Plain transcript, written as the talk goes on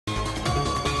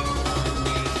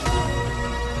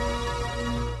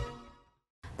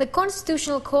The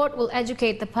Constitutional Court will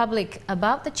educate the public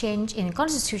about the change in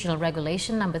Constitutional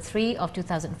Regulation Number 3 of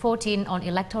 2014 on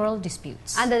electoral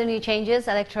disputes. Under the new changes,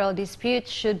 electoral disputes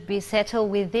should be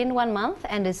settled within 1 month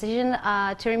and decisions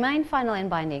are to remain final and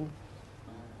binding.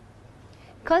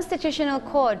 Constitutional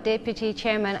Court Deputy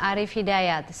Chairman Arif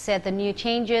Hidayat said the new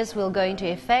changes will go into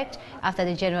effect after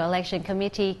the General Election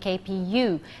Committee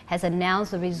 (KPU) has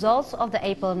announced the results of the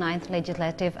April 9th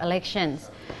legislative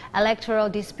elections. Electoral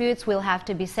disputes will have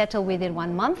to be settled within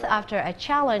 1 month after a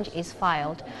challenge is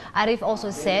filed. Arif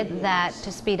also said that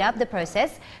to speed up the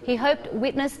process, he hoped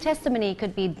witness testimony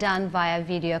could be done via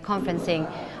video conferencing.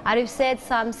 Arif said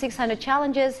some 600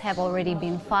 challenges have already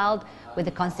been filed with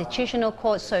the Constitutional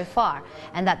Court so far,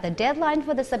 and that the deadline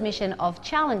for the submission of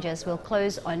challenges will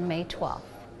close on May 12.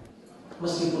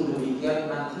 Meskipun demikian,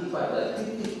 nanti pada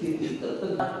titik-titik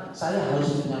tertentu saya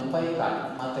harus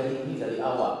menyampaikan materi ini dari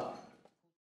awal.